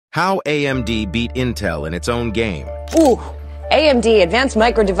How AMD beat Intel in its own game. Ooh, AMD, Advanced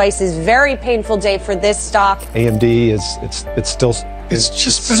Micro Devices, very painful day for this stock. AMD it's still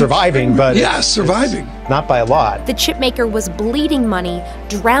just surviving, but yeah, surviving. Not by a lot. The chipmaker was bleeding money,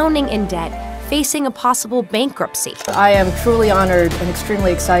 drowning in debt, facing a possible bankruptcy. I am truly honored and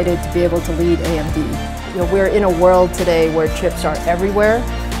extremely excited to be able to lead AMD. We're in a world today where chips are everywhere.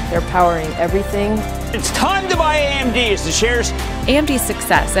 They're powering everything. It's time to buy AMD as the shares. AMD's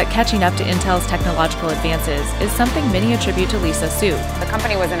success at catching up to Intel's technological advances is something many attribute to Lisa Su. The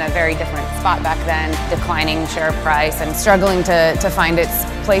company was in a very different spot back then, declining share price and struggling to find its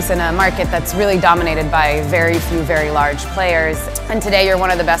place in a market that's really dominated by very few, very large players. And today you're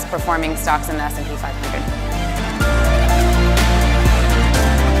one of the best performing stocks in the S&P 500.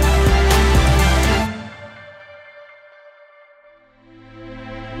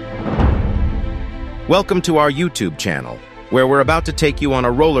 Welcome to our YouTube channel, where we're about to take you on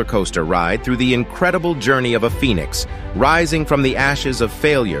a roller coaster ride through the incredible journey of a phoenix, rising from the ashes of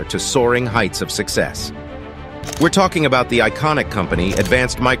failure to soaring heights of success. We're talking about the iconic company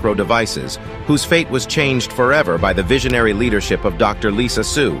Advanced Micro Devices, whose fate was changed forever by the visionary leadership of Dr. Lisa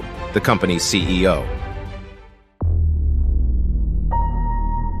Su, the company's CEO.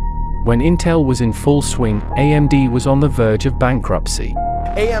 When Intel was in full swing, AMD was on the verge of bankruptcy.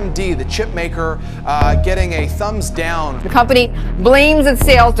 AMD, the chip maker, getting a thumbs down. The company blames its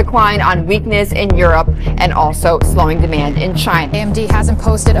sales decline on weakness in Europe and also slowing demand in China. AMD hasn't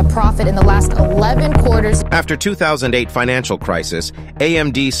posted a profit in the last 11 quarters. After 2008 financial crisis,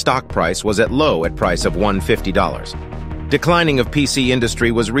 AMD's stock price was at low at price of $150. Declining of PC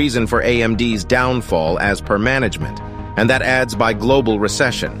industry was reason for AMD's downfall as per management, and that adds by global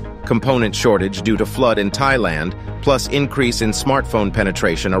recession, component shortage due to flood in Thailand, plus increase in smartphone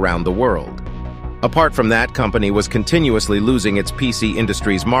penetration around the world. Apart from that, company was continuously losing its PC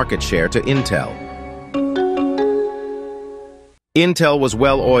industry's market share to Intel. Intel was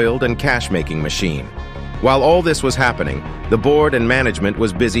well-oiled and cash-making machine. While all this was happening, the board and management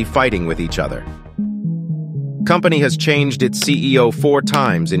was busy fighting with each other. Company has changed its CEO 4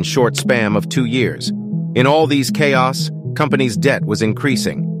 times in short span of 2 years. In all these chaos, company's debt was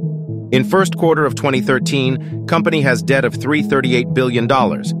increasing. In first quarter of 2013, company has debt of $338 billion,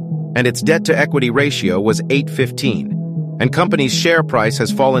 and its debt-to-equity ratio was 8.15. And company's share price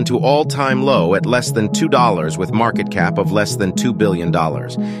has fallen to all-time low at less than $2 with market cap of less than $2 billion.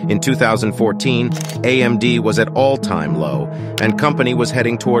 In 2014, AMD was at all-time low, and company was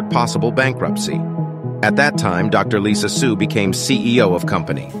heading toward possible bankruptcy. At that time, Dr. Lisa Su became CEO of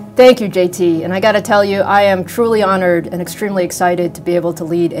company. Thank you, JT. And I got to tell you, I am truly honored and extremely excited to be able to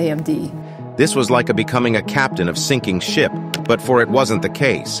lead AMD. This was like becoming a captain of sinking ship, but for it wasn't the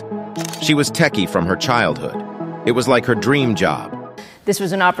case. She was techie from her childhood. It was like her dream job. This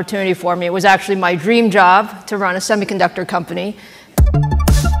was an opportunity for me. It was actually my dream job to run a semiconductor company.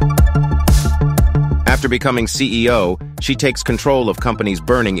 After becoming CEO, she takes control of company's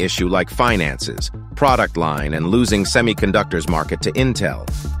burning issue like finances, product line, and losing semiconductors market to Intel.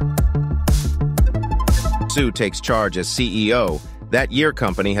 Su takes charge as CEO. That year,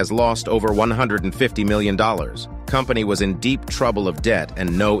 company has lost over $150 million. Company was in deep trouble of debt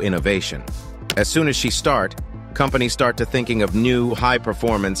and no innovation. As soon as she companies start to thinking of new,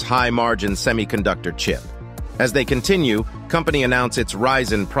 high-performance, high-margin semiconductor chip. As they continue, company announced its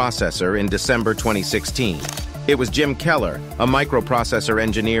Ryzen processor in December 2016. It was Jim Keller, a microprocessor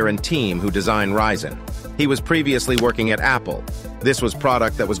engineer and team who designed Ryzen. He was previously working at Apple. This was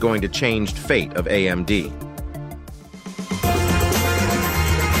product that was going to change fate of AMD.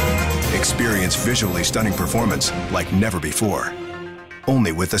 Experience visually stunning performance like never before.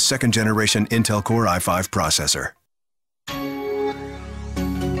 Only with the second-generation Intel Core i5 processor.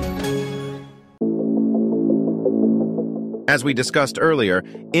 As we discussed earlier,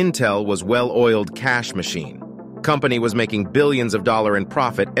 Intel was well-oiled cash machine. Company was making billions of dollars in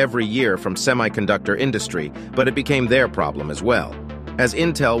profit every year from semiconductor industry, but it became their problem as well, as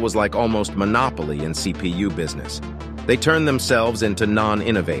Intel was like almost monopoly in CPU business. They turned themselves into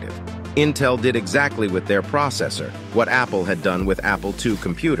non-innovative. Intel did exactly with their processor what Apple had done with Apple II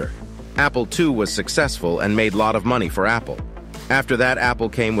computer. Apple II was successful and made a lot of money for Apple. After that, Apple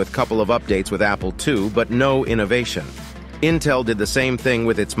came with a couple of updates with Apple II, but no innovation. Intel did the same thing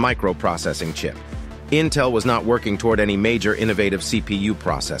with its microprocessing chip. Intel was not working toward any major innovative CPU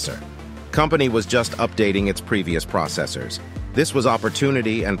processor. Company was just updating its previous processors. This was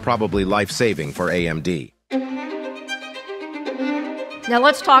opportunity and probably life-saving for AMD. Now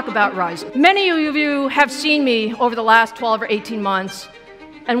let's talk about Ryzen. Many of you have seen me over the last 12 or 18 months,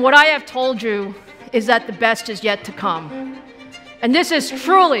 and what I have told you is that the best is yet to come. And this is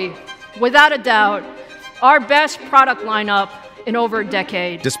truly, without a doubt, our best product lineup in over a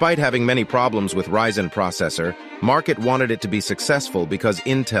decade. Despite having many problems with Ryzen processor, market wanted it to be successful because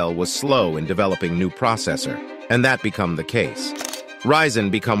Intel was slow in developing new processor, and that became the case. Ryzen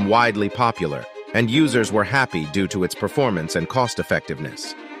became widely popular, and users were happy due to its performance and cost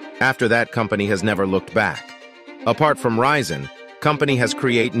effectiveness. After that, company has never looked back. Apart from Ryzen, company has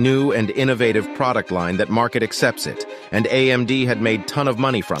created new and innovative product line that market accepts it, and AMD had made ton of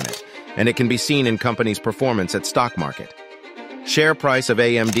money from it, and it can be seen in company's performance at stock market. Share price of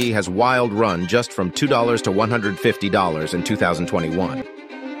AMD has wild run just from $2 to $150 in 2021.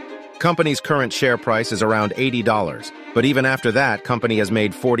 Company's current share price is around $80, but even after that, company has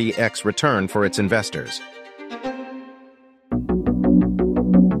made 40x return for its investors.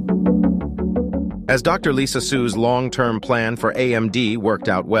 As Dr. Lisa Su's long-term plan for AMD worked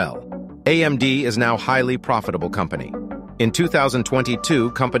out well, AMD is now highly profitable company. In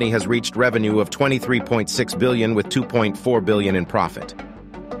 2022, company has reached revenue of $23.6 billion with $2.4 billion in profit.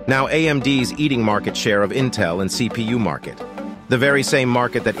 Now AMD's eating market share of Intel and CPU market, the very same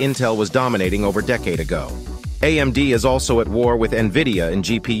market that Intel was dominating over a decade ago. AMD is also at war with NVIDIA in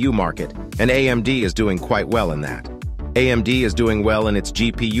GPU market, and AMD is doing quite well in that. AMD is doing well in its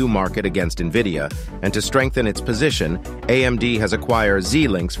GPU market against NVIDIA, and to strengthen its position, AMD has acquired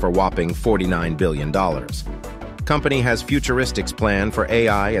Xilinx for whopping $49 billion. Company has futuristics plan for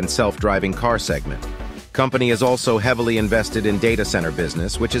AI and self-driving car segment. Company is also heavily invested in data center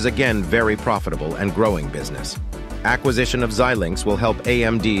business, which is again very profitable and growing business. Acquisition of Xilinx will help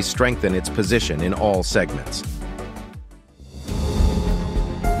AMD strengthen its position in all segments.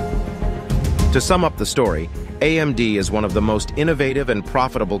 To sum up the story, AMD is one of the most innovative and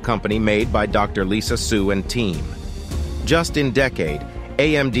profitable company made by Dr. Lisa Su and team. Just in decade,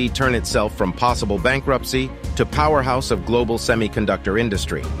 AMD turned itself from possible bankruptcy to powerhouse of global semiconductor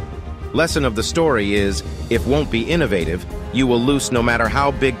industry. Lesson of the story is, if won't be innovative, you will lose no matter how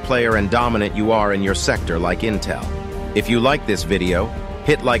big player and dominant you are in your sector like Intel. If you like this video,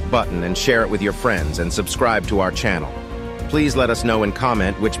 hit like button and share it with your friends and subscribe to our channel. Please let us know in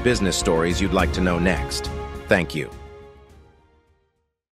comment which business stories you'd like to know next. Thank you.